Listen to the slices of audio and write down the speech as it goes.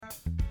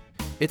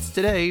It's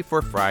today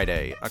for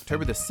Friday,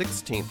 October the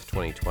 16th,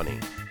 2020.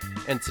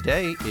 And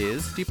today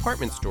is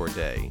Department Store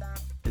Day.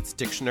 It's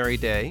Dictionary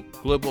Day,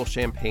 Global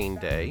Champagne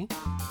Day,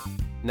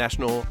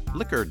 National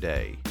Liquor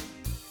Day,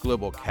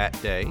 Global Cat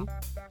Day,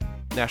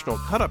 National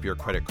Cut Up Your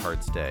Credit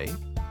Cards Day,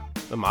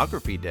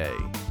 Mammography Day,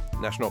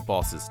 National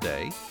Bosses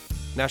Day,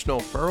 National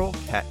Feral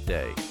Cat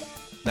Day,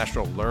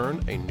 National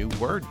Learn a New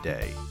Word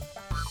Day.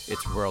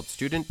 It's World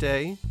Student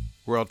Day,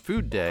 World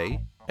Food Day,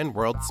 and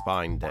World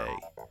Spine Day.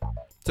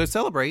 So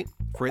celebrate,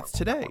 for it's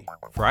today,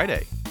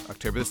 Friday,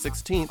 October the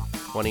 16th,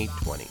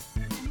 2020.